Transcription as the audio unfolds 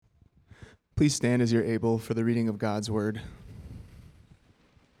Please stand as you're able for the reading of God's word.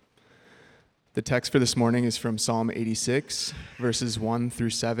 The text for this morning is from Psalm 86, verses 1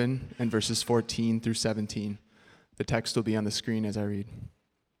 through 7, and verses 14 through 17. The text will be on the screen as I read.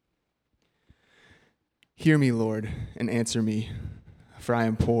 Hear me, Lord, and answer me, for I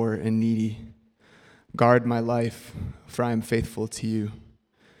am poor and needy. Guard my life, for I am faithful to you.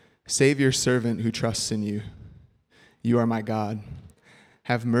 Save your servant who trusts in you. You are my God.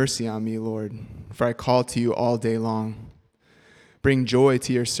 Have mercy on me, Lord, for I call to you all day long. Bring joy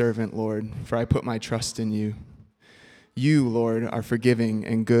to your servant, Lord, for I put my trust in you. You, Lord, are forgiving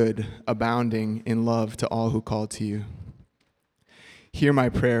and good, abounding in love to all who call to you. Hear my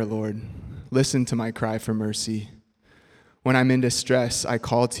prayer, Lord. Listen to my cry for mercy. When I'm in distress, I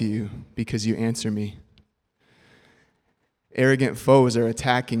call to you because you answer me. Arrogant foes are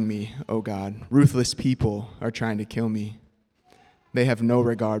attacking me, O God. Ruthless people are trying to kill me. They have no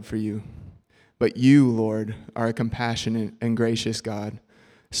regard for you. But you, Lord, are a compassionate and gracious God,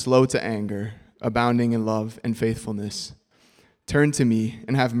 slow to anger, abounding in love and faithfulness. Turn to me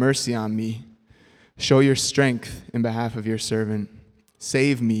and have mercy on me. Show your strength in behalf of your servant.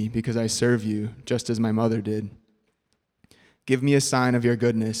 Save me because I serve you, just as my mother did. Give me a sign of your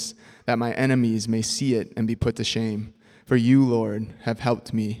goodness, that my enemies may see it and be put to shame. For you, Lord, have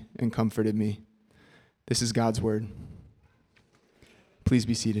helped me and comforted me. This is God's word. Please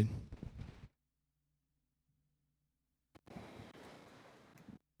be seated.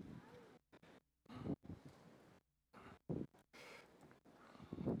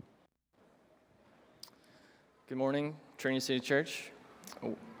 Good morning, Trinity City Church.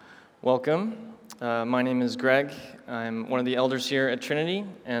 Welcome. My name is Greg. I'm one of the elders here at Trinity,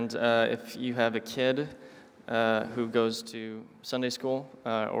 and if you have a kid who goes to Sunday school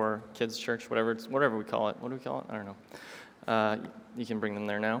or kids' church, whatever we call it. What do we call it? I don't know. You can bring them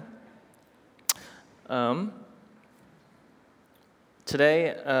there now. Today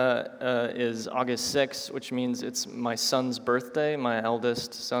is August 6th, which means it's my son's birthday. My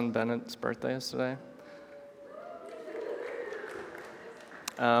eldest son, Bennett's birthday is today.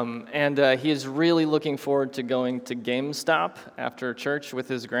 And he is really looking forward to going to GameStop after church with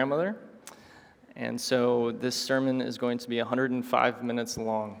his grandmother. And so this sermon is going to be 105 minutes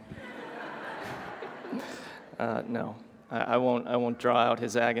long. No, I won't draw out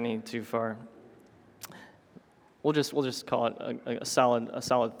his agony too far. We'll just call it a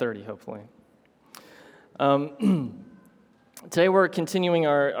solid 30, hopefully. Today we're continuing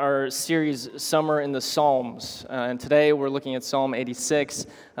our series, Summer in the Psalms, and today we're looking at Psalm 86.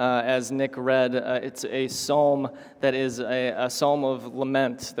 As Nick read, it's a psalm that is a psalm of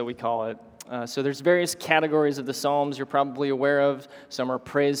lament, that we call it. So there's various categories of the psalms you're probably aware of. Some are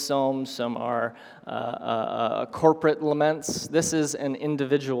praise psalms, some are corporate laments. This is an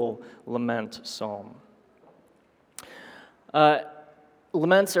individual lament psalm.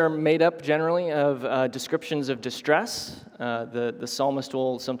 Laments are made up generally of descriptions of distress. The psalmist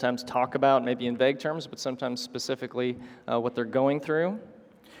will sometimes talk about, maybe in vague terms, but sometimes specifically what they're going through.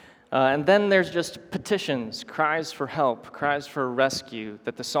 And then there's just petitions, cries for help, cries for rescue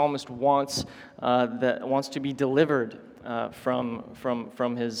that the psalmist wants to be delivered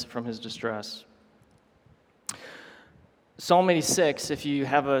from his distress. Psalm 86, if you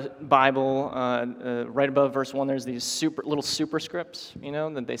have a Bible, right above verse 1, there's these little superscripts,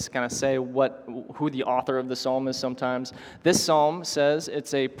 that they kind of say who the author of the psalm is sometimes. This psalm says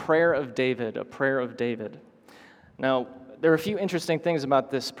it's a prayer of David, a prayer of David. Now, there are a few interesting things about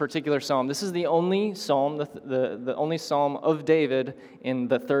this particular psalm. This is the only psalm, the only psalm of David in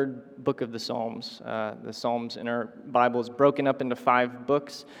the third book of the Psalms. The Psalms in our Bible is broken up into 5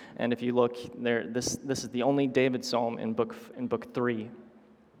 books, and if you look there, this is the only David psalm in book 3.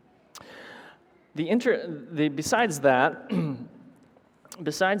 Besides that,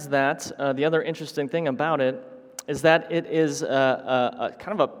 the other interesting thing about it is that it is a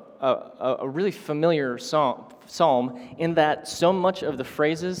kind of a really familiar psalm in that so much of the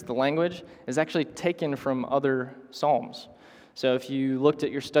phrases, the language, is actually taken from other psalms. So if you looked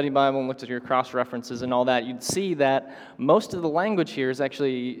at your study Bible and looked at your cross-references and all that, you'd see that most of the language here is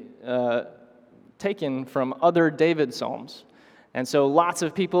actually taken from other David psalms. And so lots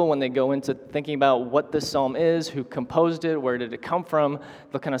of people, when they go into thinking about what this psalm is, who composed it, where did it come from,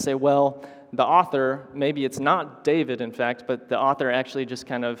 they'll kind of say, well, the author, maybe it's not David, in fact, but the author actually just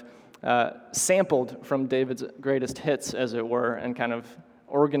kind of sampled from David's greatest hits, as it were, and kind of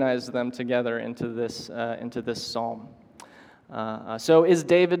organized them together into this psalm. So is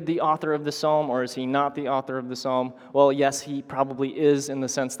David the author of the psalm, or is he not the author of the psalm? Well, yes, he probably is in the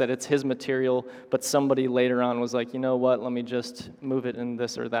sense that it's his material, but somebody later on was like, you know what, let me just move it in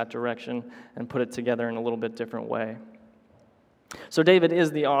this or that direction and put it together in a little bit different way. So David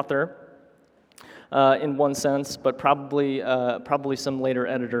is the author in one sense, but probably some later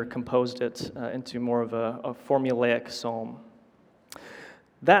editor composed it into more of a formulaic psalm.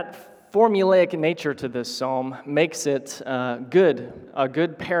 That formulaic nature to this psalm makes it a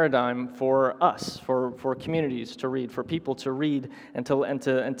good paradigm for us, for communities to read, for people to read and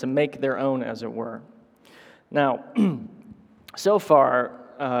to make their own, as it were. Now, so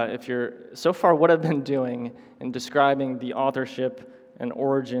far, what I've been doing in describing the authorship and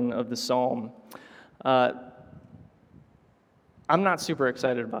origin of the psalm, I'm not super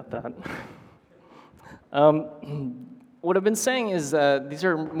excited about that. What I've been saying is these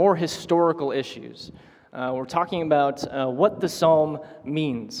are more historical issues. We're talking about what the psalm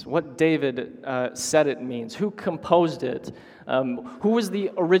means, what David said it means, who composed it, who was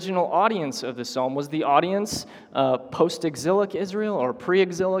the original audience of the psalm. Was the audience post-exilic Israel or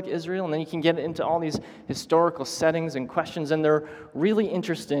pre-exilic Israel? And then you can get into all these historical settings and questions, and they're really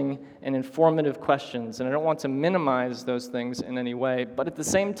interesting and informative questions. And I don't want to minimize those things in any way, but at the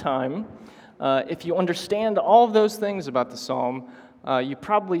same time, if you understand all of those things about the psalm, you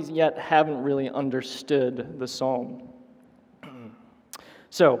probably yet haven't really understood the psalm.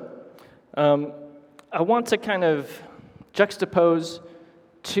 So, I want to kind of juxtapose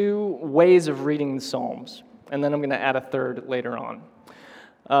two ways of reading the psalms, and then I'm going to add a third later on.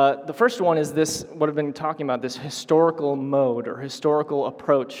 The first one is this, what I've been talking about, this historical mode or historical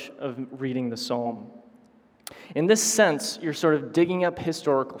approach of reading the psalm. In this sense, you're sort of digging up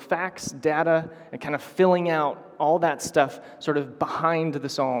historical facts, data, and kind of filling out all that stuff sort of behind the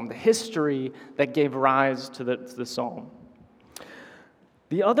psalm, the history that gave rise to the psalm.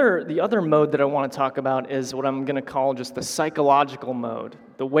 The other mode that I want to talk about is what I'm going to call just the psychological mode,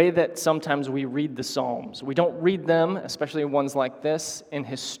 the way that sometimes we read the psalms. We don't read them, especially ones like this, in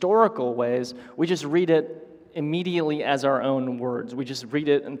historical ways. We just read it immediately as our own words. We just read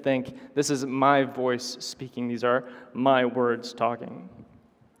it and think, this is my voice speaking. These are my words talking.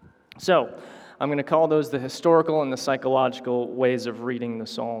 So, I'm going to call those the historical and the psychological ways of reading the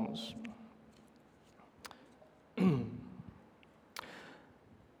Psalms.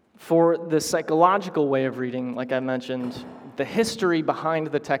 For the psychological way of reading, like I mentioned, the history behind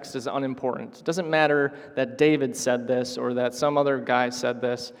the text is unimportant. It doesn't matter that David said this or that some other guy said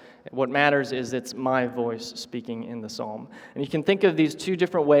this. What matters is it's my voice speaking in the psalm. And you can think of these two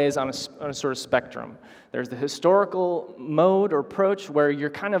different ways on a sort of spectrum. There's the historical mode or approach where you're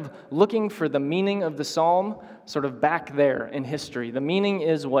kind of looking for the meaning of the psalm sort of back there in history. The meaning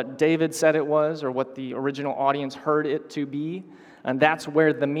is what David said it was or what the original audience heard it to be, and that's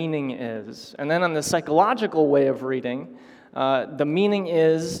where the meaning is. And then on the psychological way of reading, the meaning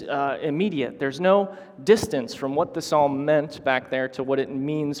is immediate. There's no distance from what the psalm meant back there to what it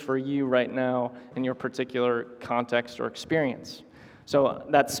means for you right now in your particular context or experience. So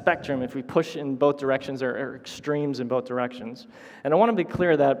that spectrum, if we push in both directions, are extremes in both directions. And I want to be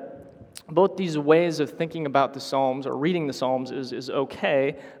clear that both these ways of thinking about the Psalms or reading the Psalms is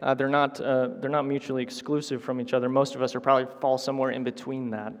okay. They're not mutually exclusive from each other. Most of us are probably fall somewhere in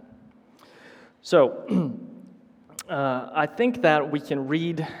between that. So I think that we can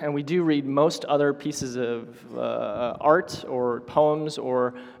read, and we do read most other pieces of art or poems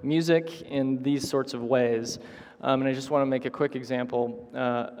or music in these sorts of ways. And I just want to make a quick example,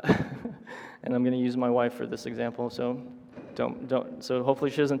 and I'm going to use my wife for this example, so don't. So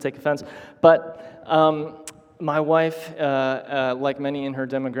hopefully she doesn't take offense. But my wife, like many in her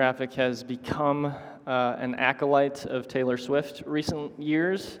demographic, has become an acolyte of Taylor Swift recent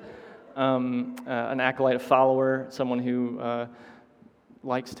years. An acolyte, a follower, someone who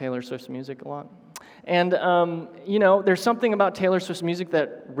likes Taylor Swift's music a lot. And, there's something about Taylor Swift's music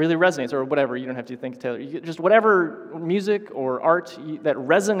that really resonates, or whatever. You don't have to think Taylor. Just whatever music or art that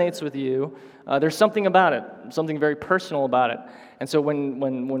resonates with you, there's something about it, something very personal about it. And so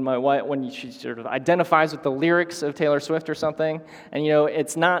when my wife, when she sort of identifies with the lyrics of Taylor Swift or something, and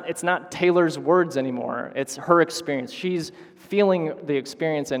it's not Taylor's words anymore. It's her experience. She's feeling the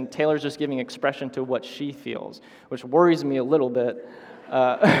experience, and Taylor's just giving expression to what she feels, which worries me a little bit.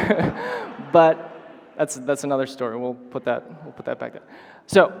 But that's another story. We'll put that back there.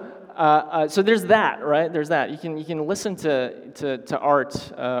 So there's that, right? There's that. You can listen to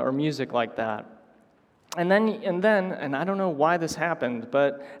art or music like that, and I don't know why this happened,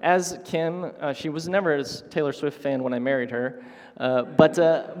 but as Kim, she was never a Taylor Swift fan when I married her, but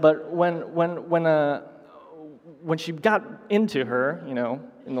when she got into her,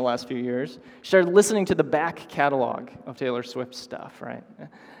 in the last few years, she started listening to the back catalog of Taylor Swift stuff, right?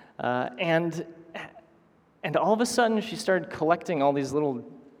 And all of a sudden, she started collecting all these little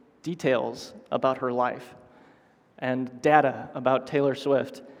details about her life and data about Taylor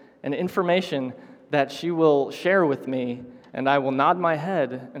Swift and information that she will share with me, and I will nod my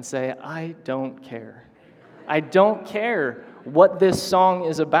head and say, I don't care. I don't care what this song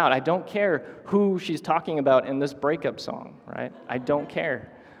is about. I don't care who she's talking about in this breakup song, right? I don't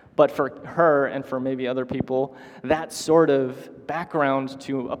care. But for her and for maybe other people, that sort of background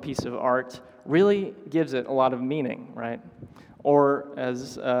to a piece of art really gives it a lot of meaning, right? Or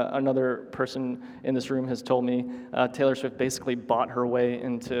as another person in this room has told me, Taylor Swift basically bought her way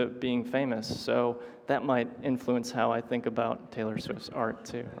into being famous. So that might influence how I think about Taylor Swift's art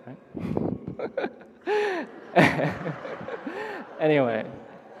too, right? Anyway,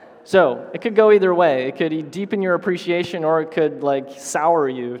 so it could go either way. It could deepen your appreciation, or it could sour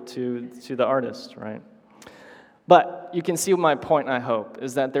you to the artist, right? But you can see my point, I hope,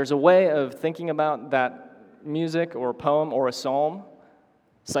 is that there's a way of thinking about that music or a poem or a psalm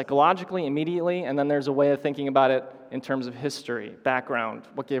psychologically, immediately, and then there's a way of thinking about it in terms of history, background,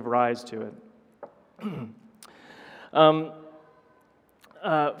 what gave rise to it.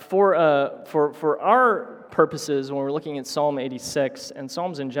 For our purposes, when we're looking at Psalm 86 and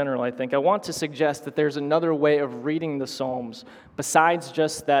Psalms in general, I think, I want to suggest that there's another way of reading the Psalms besides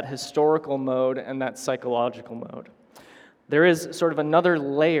just that historical mode and that psychological mode. There is sort of another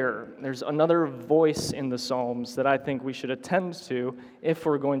layer, there's another voice in the Psalms that I think we should attend to if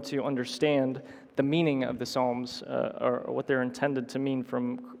we're going to understand the meaning of the Psalms or what they're intended to mean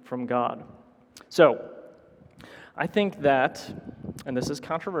from God. So, I think that, and this is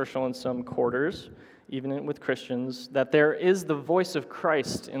controversial in some quarters, even with Christians, that there is the voice of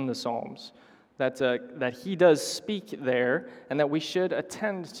Christ in the Psalms, that he does speak there, and that we should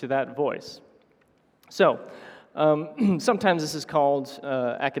attend to that voice. So, sometimes this is called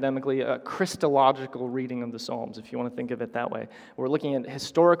academically a Christological reading of the Psalms, if you want to think of it that way. We're looking at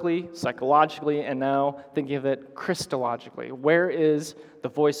historically, psychologically, and now thinking of it Christologically. Where is the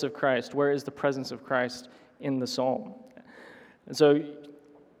voice of Christ? Where is the presence of Christ in the Psalm? And so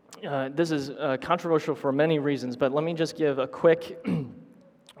this is controversial for many reasons, but let me just give a quick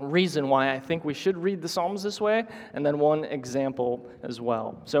reason why I think we should read the Psalms this way, and then one example as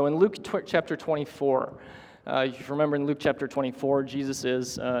well. So in Luke chapter 24, if you remember in Luke chapter 24, Jesus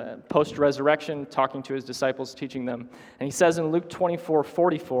is post-resurrection talking to his disciples, teaching them. And he says in Luke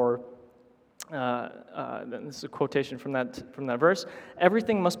 24:44, this is a quotation from that verse,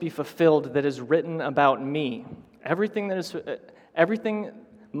 everything must be fulfilled that is written about me. Everything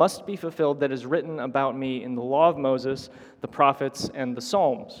must be fulfilled that is written about me in the law of Moses, the prophets, and the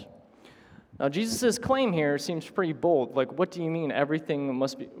Psalms. Now, Jesus' claim here seems pretty bold. What do you mean everything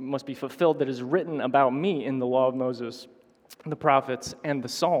must be fulfilled that is written about me in the law of Moses, the prophets, and the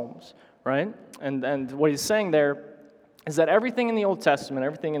Psalms, right? And what he's saying there is that everything in the Old Testament,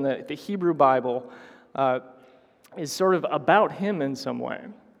 everything in the Hebrew Bible, is sort of about him in some way.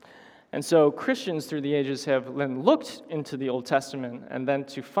 And so Christians through the ages have then looked into the Old Testament and then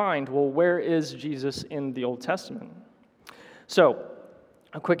to find, well, where is Jesus in the Old Testament? So,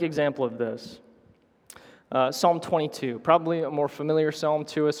 a quick example of this. Psalm 22, probably a more familiar psalm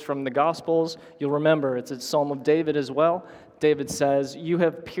to us from the Gospels. You'll remember it's a psalm of David as well. David says, "You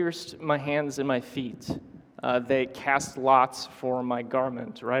have pierced my hands and my feet. They cast lots for my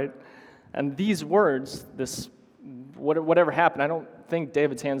garment," right? And these words, whatever happened, I don't think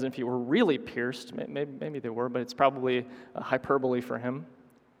David's hands and feet were really pierced. Maybe they were, but it's probably a hyperbole for him.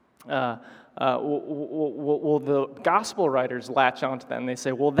 Will the gospel writers latch onto that and they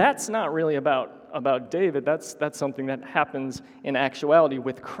say, well, that's not really about David. That's something that happens in actuality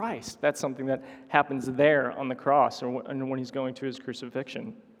with Christ. That's something that happens there on the cross and when he's going to his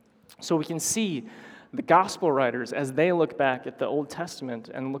crucifixion. So we can see the gospel writers, as they look back at the Old Testament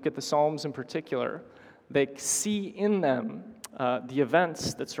and look at the Psalms in particular, they see in them the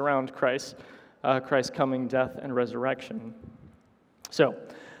events that surround Christ's coming, death, and resurrection. So,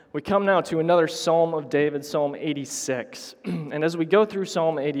 we come now to another Psalm of David, Psalm 86. And as we go through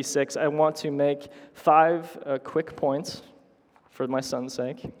Psalm 86, I want to make 5 quick points for my son's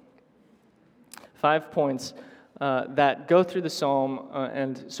sake. 5 points that go through the Psalm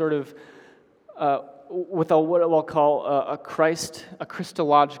and sort of with what I'll call a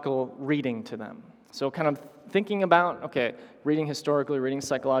Christological reading to them. So kind of thinking about, reading historically, reading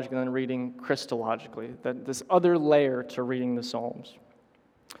psychologically, and then reading Christologically, this other layer to reading the Psalms.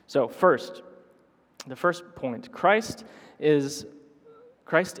 So first, the first point, Christ is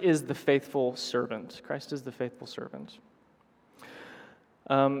Christ is the faithful servant. Christ is the faithful servant.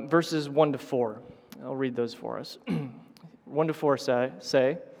 Verses 1 to 4. I'll read those for us. 1 to 4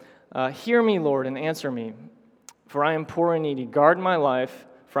 say, Hear me, Lord, and answer me, for I am poor and needy. Guard my life,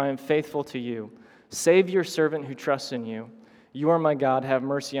 for I am faithful to you. Save your servant who trusts in you. You are my God. Have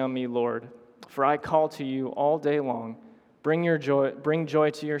mercy on me, Lord, for I call to you all day long. Bring joy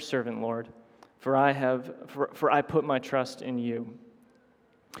to your servant, Lord, for I put my trust in you.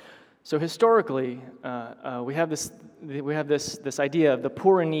 So historically, we have this idea of the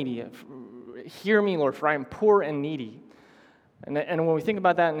poor and needy. Hear me, Lord, for I am poor and needy. And when we think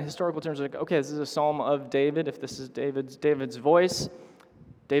about that in historical terms, like, okay, this is a psalm of David. If this is David's voice,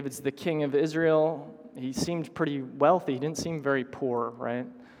 David's the king of Israel. He seemed pretty wealthy. He didn't seem very poor, right?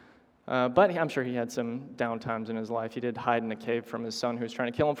 But I'm sure he had some down times in his life. He did hide in a cave from his son who was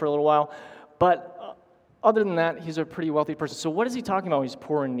trying to kill him for a little while. But other than that, he's a pretty wealthy person. So what is he talking about when he's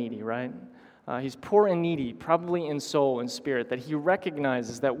poor and needy, right? He's poor and needy, probably in soul and spirit, that he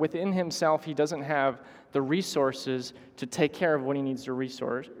recognizes that within himself he doesn't have the resources to take care of what he needs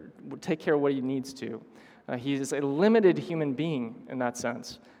to take care of what he needs to. He is a limited human being in that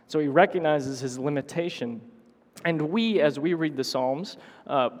sense. So he recognizes his limitation. And we, as we read the Psalms,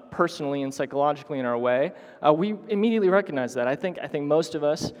 personally and psychologically in our way, we immediately recognize that. I think most of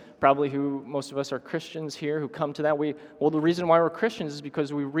us, most of us are Christians here who come to that. The reason why we're Christians is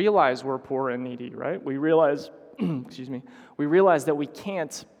because we realize we're poor and needy, right? We realize, we realize that we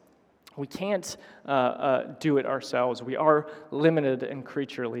can't do it ourselves. We are limited and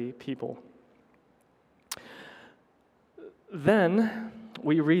creaturely people. Then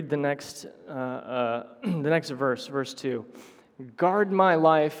we read the next verse, verse 2. Guard my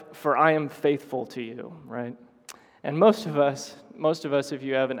life, for I am faithful to you, right? And most of us, if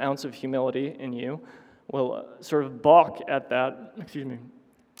you have an ounce of humility in you, will sort of balk at that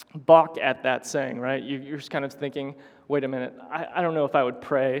saying, right? You're just kind of thinking, wait a minute, I don't know if I would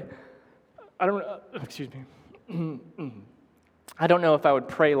pray. I don't know if I would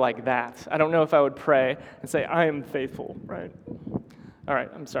pray like that. I don't know if I would pray and say, I am faithful, right? All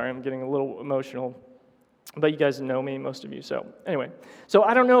right, I'm sorry, I'm getting a little emotional, but you guys know me, most of you, so anyway. So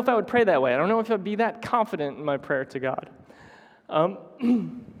I don't know if I would pray that way. I don't know if I'd be that confident in my prayer to God.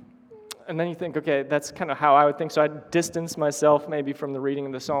 And then you think, okay, that's kind of how I would think, so I'd distance myself maybe from the reading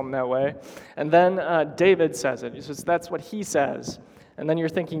of the psalm that way. And then David says it. He says, that's what he says. And then you're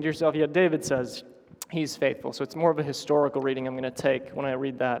thinking to yourself, yeah, David says he's faithful. So it's more of a historical reading I'm going to take when I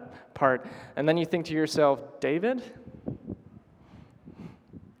read that part. And then you think to yourself, David?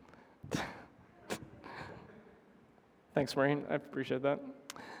 Thanks, Maureen. I appreciate that.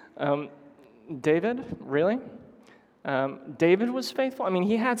 David, really? David was faithful. I mean,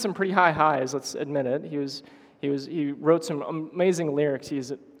 he had some pretty high highs. Let's admit it. He wrote some amazing lyrics.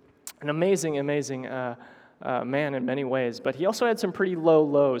 He's an amazing man in many ways. But he also had some pretty low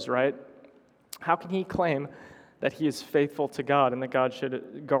lows, right? How can he claim that he is faithful to God and that God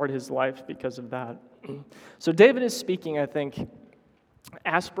should guard his life because of that? So David is speaking, I think,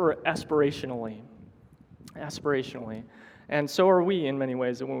 aspirationally. And so are we in many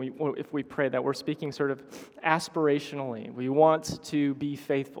ways. If we pray that, we're speaking sort of aspirationally. We want to be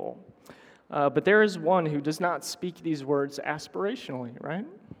faithful. But there is one who does not speak these words aspirationally, right?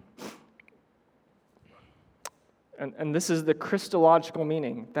 And this is the Christological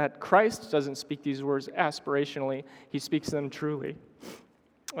meaning, that Christ doesn't speak these words aspirationally, he speaks them truly.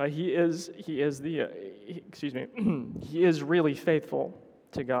 He is really faithful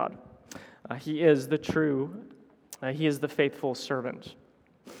to God. He is the faithful servant.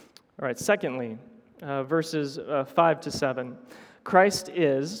 All right, secondly, verses 5 to 7. Christ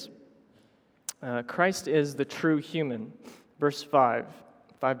is the true human. Verse 5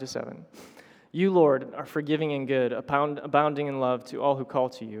 to 7. You, Lord, are forgiving and good, abounding in love to all who call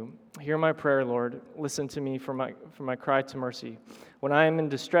to you. Hear my prayer, Lord. Listen to me for my cry to mercy. When I am in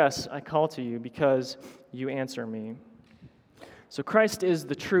distress, I call to you because you answer me. So Christ is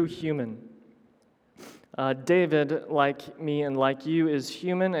the true human. David, like me and like you, is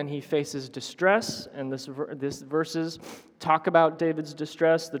human, and he faces distress. And this verses talk about David's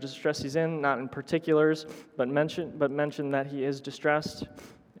distress, the distress he's in, not in particulars, but mention that he is distressed.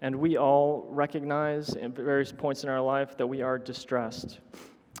 And we all recognize at various points in our life that we are distressed.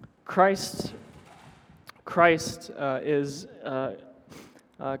 Christ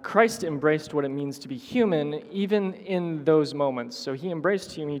embraced what it means to be human, even in those moments. So he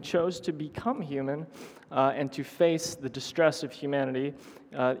embraced human. He chose to become human and to face the distress of humanity,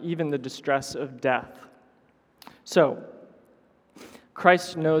 even the distress of death. So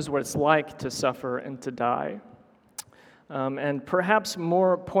Christ knows what it's like to suffer and to die. And perhaps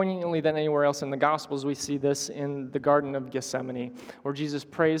more poignantly than anywhere else in the Gospels, we see this in the Garden of Gethsemane, where Jesus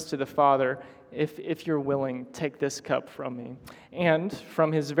prays to the Father, if you're willing, take this cup from me. And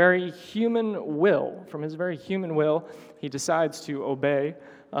from his very human will, he decides to obey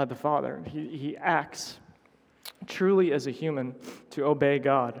the Father. He acts truly as a human to obey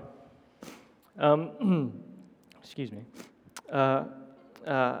God. Excuse me.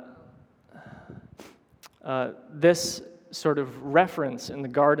 This sort of reference in the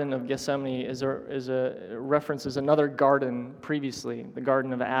Garden of Gethsemane references another garden previously, the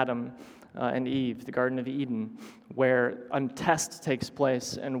Garden of Adam and Eve, the Garden of Eden, where a test takes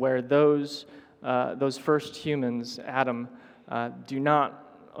place and where those first humans, Adam, do not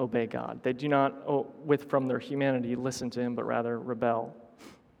obey God. They do not, from their humanity, listen to him, but rather rebel.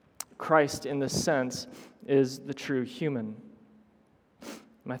 Christ, in this sense, is the true human.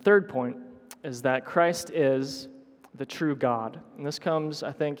 My third point is that Christ is the true God. And this comes,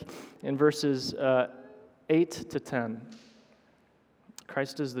 I think, in verses 8 to 10.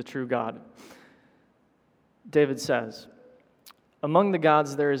 Christ is the true God. David says, "Among the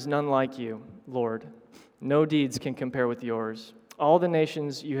gods there is none like you, Lord. No deeds can compare with yours. All the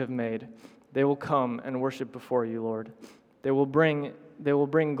nations you have made, they will come and worship before you, Lord. They will bring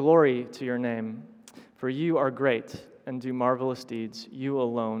glory to your name, for you are great and do marvelous deeds. You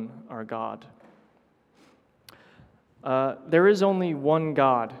alone are God." There is only one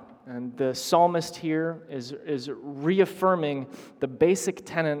God, and the psalmist here is reaffirming the basic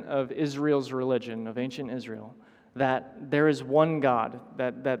tenet of Israel's religion, of ancient Israel, that there is one God,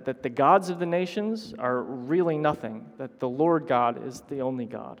 that the gods of the nations are really nothing, that the Lord God is the only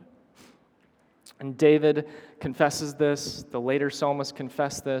God. And David confesses this, the later psalmists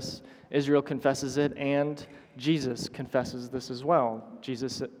confess this, Israel confesses it, and Jesus confesses this as well.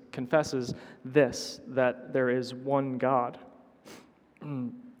 Jesus confesses this, that there is one God.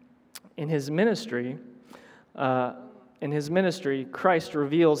 In his ministry, Christ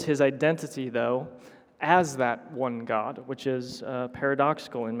reveals his identity, though, as that one God, which is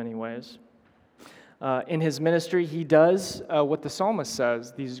paradoxical in many ways. In his ministry, he does what the psalmist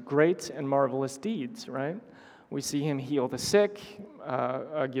says, these great and marvelous deeds, right? We see him heal the sick,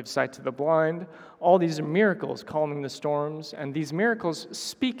 give sight to the blind, all these miracles calming the storms, and these miracles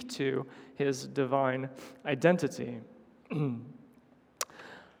speak to his divine identity. In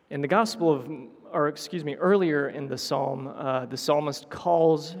the Gospel of, earlier in the psalm, the psalmist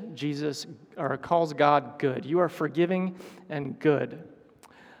calls God good. You are forgiving and good.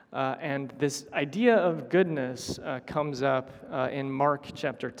 And this idea of goodness comes up in Mark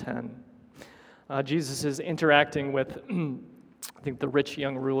chapter 10. Jesus is interacting with, I think, the rich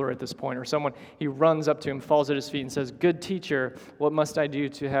young ruler at this point, or someone. He runs up to him, falls at his feet, and says, "Good teacher, what must I do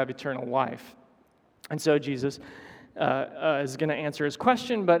to have eternal life?" And so Jesus is going to answer his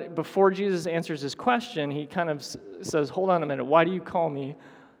question, but before Jesus answers his question, he kind of says, hold on a minute, why do you call me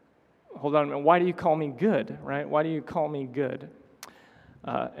good, right? Why do you call me good?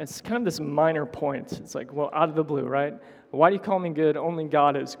 It's kind of this minor point. It's like, well, out of the blue, right? Why do you call me good? Only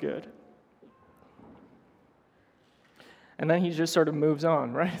God is good. And then he just sort of moves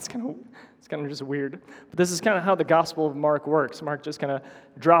on, right? It's kind of just weird. But this is kind of how the Gospel of Mark works. Mark just kind of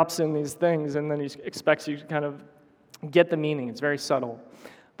drops in these things, and then he expects you to kind of get the meaning. It's very subtle.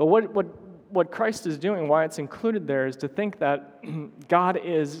 But what Christ is doing, why it's included there, is to think that God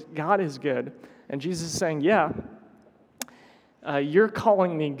is good. And Jesus is saying, yeah, you're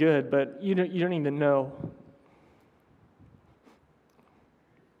calling me good, but you don't even know.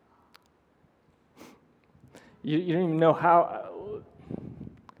 You don't even know how.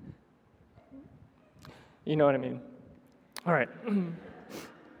 You know what I mean? All right.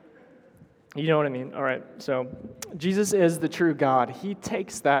 You know what I mean? All right. So Jesus is the true God. He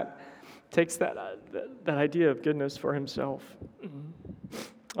takes that idea of goodness for himself.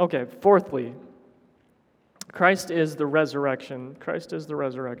 Okay. Fourthly, Christ is the resurrection. Christ is the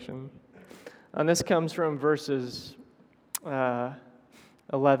resurrection. And this comes from verses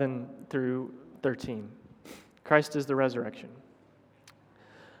 11 through 13. Christ is the resurrection.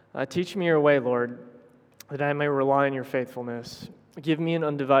 Teach me your way, Lord, that I may rely on your faithfulness. Give me an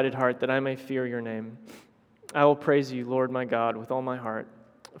undivided heart that I may fear your name. I will praise you, Lord my God, with all my heart,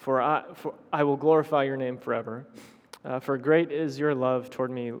 for I will glorify your name forever. For great is your love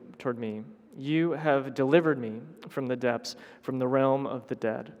toward me. You have delivered me from the depths, from the realm of the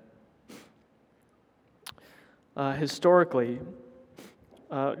dead. Historically,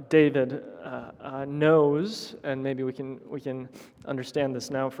 David knows, and maybe we can understand this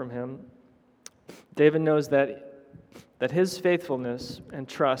now from him. David knows that that his faithfulness and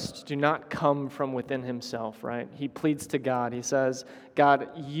trust do not come from within himself, right? He pleads to God. He says, God,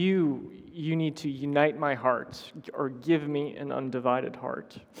 you need to unite my heart or give me an undivided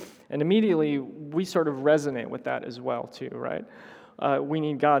heart. And immediately we sort of resonate with that as well too, right? We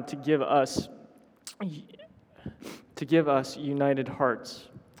need God to give us united hearts,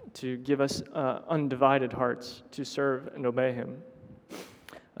 to give us undivided hearts to serve and obey him.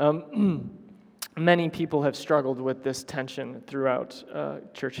 Many people have struggled with this tension throughout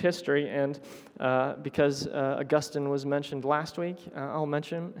church history, and because Augustine was mentioned last week, I'll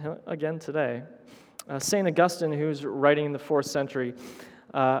mention him again today. St. Augustine, who's writing in the 4th century,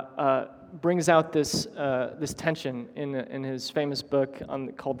 brings out this tension in his famous book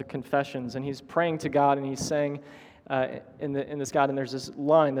called The Confessions, and he's praying to God, and he's saying in this God, and there's this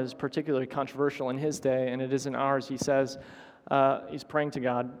line that is particularly controversial in his day, and it is in ours. He says, he's praying to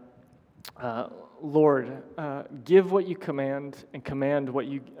God, Lord, give what you command and command what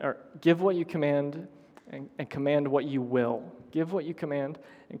you, or give what you command and command what you will. Give what you command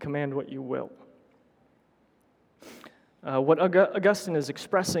and command what you will. What Augustine is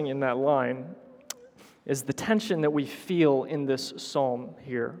expressing in that line is the tension that we feel in this psalm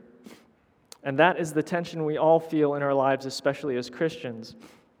here. And that is the tension we all feel in our lives, especially as Christians.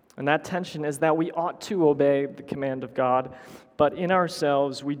 And that tension is that we ought to obey the command of God, but in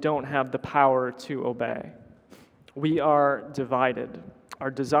ourselves we don't have the power to obey. We are divided.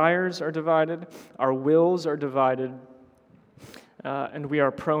 Our desires are divided, our wills are divided, and we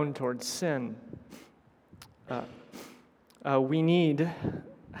are prone towards sin. We need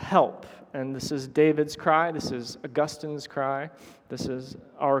help, and this is David's cry, this is Augustine's cry, this is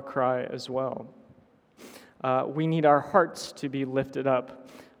our cry as well. We need our hearts to be lifted up.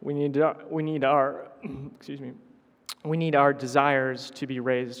 We need our desires to be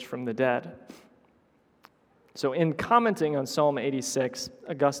raised from the dead. So in commenting on Psalm 86,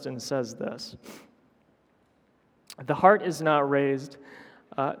 Augustine says this: the heart is not raised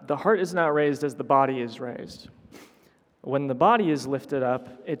as the body is raised. When the body is lifted up,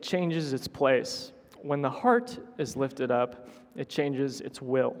 it changes its place. When the heart is lifted up, it changes its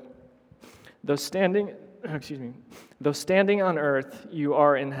will. Though standing on earth, you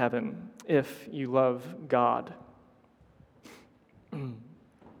are in heaven, if you love God.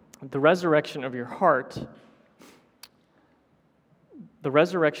 The resurrection of your heart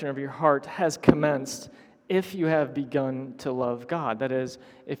has commenced if you have begun to love God. That is,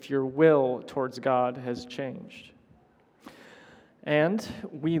 if your will towards God has changed. And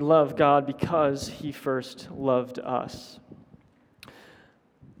we love God because he first loved us.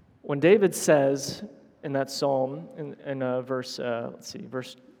 When David says in that psalm, in verse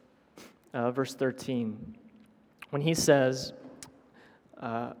 13, when he says,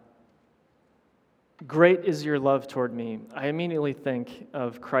 "Great is your love toward me," I immediately think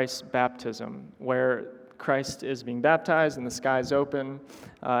of Christ's baptism, where Christ is being baptized and the sky's open,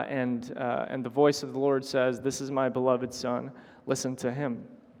 and the voice of the Lord says, "This is my beloved Son, listen to him."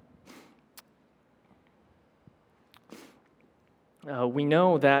 We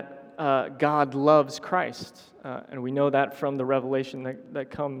know that God loves Christ, and we know that from the revelation that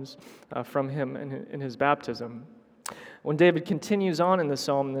comes from him in his baptism. When David continues on in the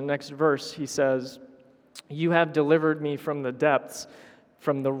psalm, in the next verse, he says, "You have delivered me from the depths,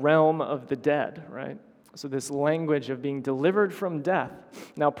 from the realm of the dead," right? So this language of being delivered from death.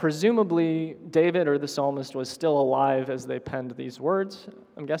 Now, presumably, David or the psalmist was still alive as they penned these words,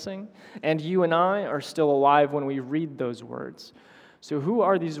 I'm guessing. And you and I are still alive when we read those words. So who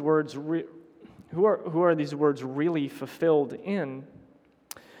are these words really fulfilled in?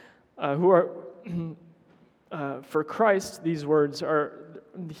 For Christ, these words are,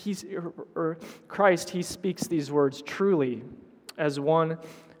 Christ, he speaks these words truly as one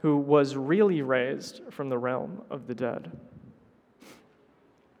who was really raised from the realm of the dead.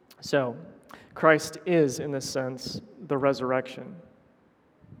 So, Christ is, in this sense, the resurrection.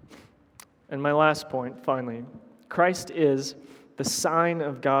 And my last point, finally, Christ is the sign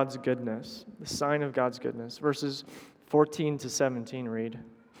of God's goodness. The sign of God's goodness. Verses 14 to 17 read,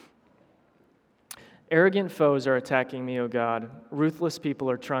 "Arrogant foes are attacking me, O God. Ruthless people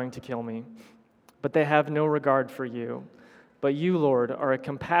are trying to kill me, but they have no regard for you. But you, Lord, are a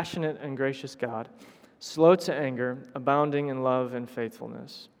compassionate and gracious God, slow to anger, abounding in love and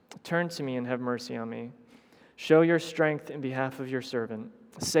faithfulness. Turn to me and have mercy on me. Show your strength in behalf of your servant.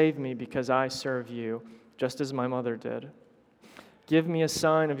 Save me because I serve you, just as my mother did. Give me a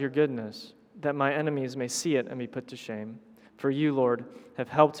sign of your goodness, that my enemies may see it and be put to shame. For you, Lord, have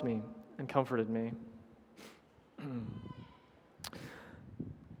helped me and comforted me."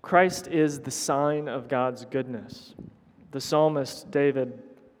 Christ is the sign of God's goodness. The psalmist David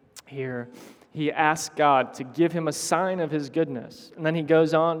here, he asks God to give him a sign of his goodness. And then he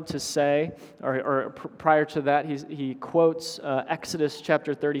goes on to say, prior to that, he quotes Exodus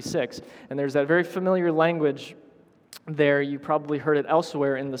chapter 36. And there's that very familiar language there. You probably heard it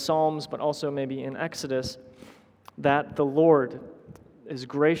elsewhere in the Psalms, but also maybe in Exodus, that the Lord is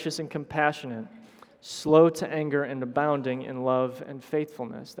gracious and compassionate, slow to anger and abounding in love and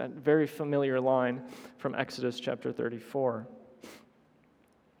faithfulness. That very familiar line from Exodus chapter 34.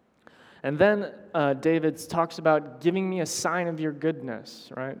 And then David talks about giving me a sign of your goodness,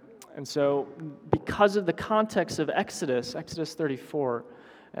 right? And so because of the context of Exodus 34,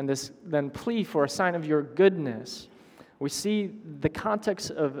 and this then plea for a sign of your goodness, we see the context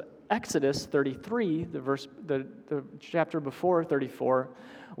of Exodus 33, the chapter before 34,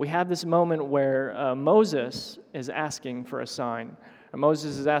 we have this moment where Moses is asking for a sign. And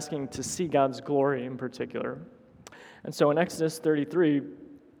Moses is asking to see God's glory in particular. And so in Exodus 33,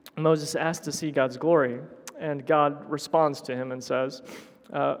 Moses asks to see God's glory, and God responds to him and says,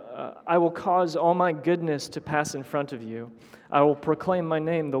 I will cause all my goodness to pass in front of you. I will proclaim my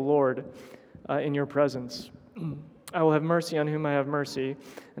name, the Lord, in your presence. I will have mercy on whom I have mercy,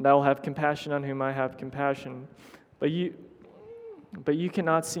 and I will have compassion on whom I have compassion. But you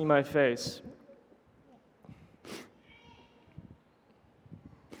cannot see my face.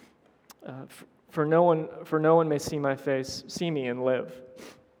 For no one may see my face, see me and live.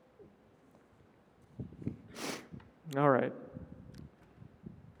 All right.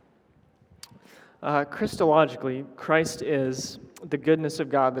 Christologically, Christ is the goodness of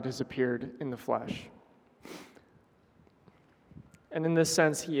God that has appeared in the flesh. And in this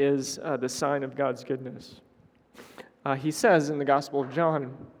sense, he is the sign of God's goodness. He says in the Gospel of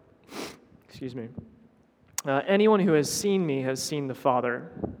John, anyone who has seen me has seen the Father.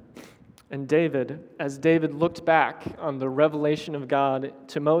 And David, as David looked back on the revelation of God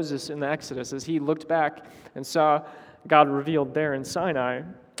to Moses in the Exodus, as he looked back and saw God revealed there in Sinai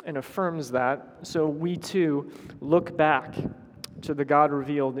and affirms that, so we too look back to the God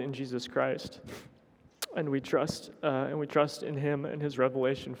revealed in Jesus Christ. And we trust in him and his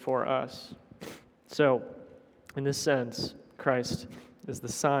revelation for us. So, in this sense, Christ is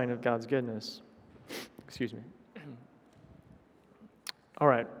the sign of God's goodness. Excuse me. All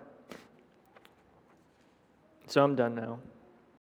right. So I'm done now.